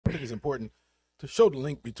it's important to show the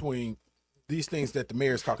link between these things that the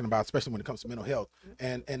mayor is talking about, especially when it comes to mental health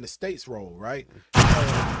and the state's role, right?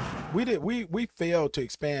 We failed to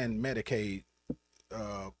expand Medicaid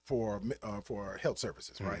for health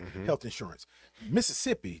services, right? Health insurance.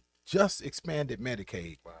 Mississippi just expanded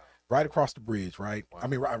Medicaid right across the bridge, right? I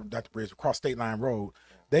mean, not the bridge, across State Line Road.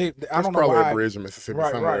 I don't know probably why. a bridge in Mississippi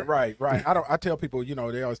Right, somewhere. right. I tell people, you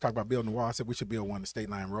know, they always talk about building a wall. I said we should build one to State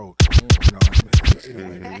Line Road. You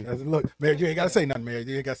know, look, Mayor, you ain't got to say nothing, Mayor.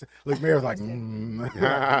 You ain't got to say. Look, Mayor's like,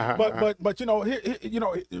 but you know,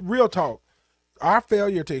 real talk. Our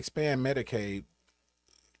failure to expand Medicaid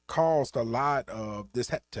caused a lot of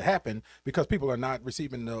this to happen because people are not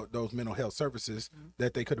receiving those mental health services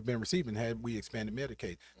that they could have been receiving had we expanded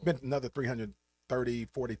Medicaid. Been another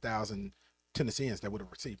 40,000 Tennesseans that would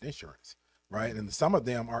have received insurance, right? And some of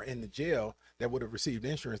them are in the jail that would have received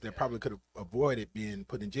insurance that probably could have avoided being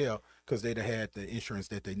put in jail because they'd have had the insurance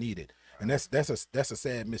that they needed. And that's a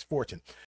sad misfortune.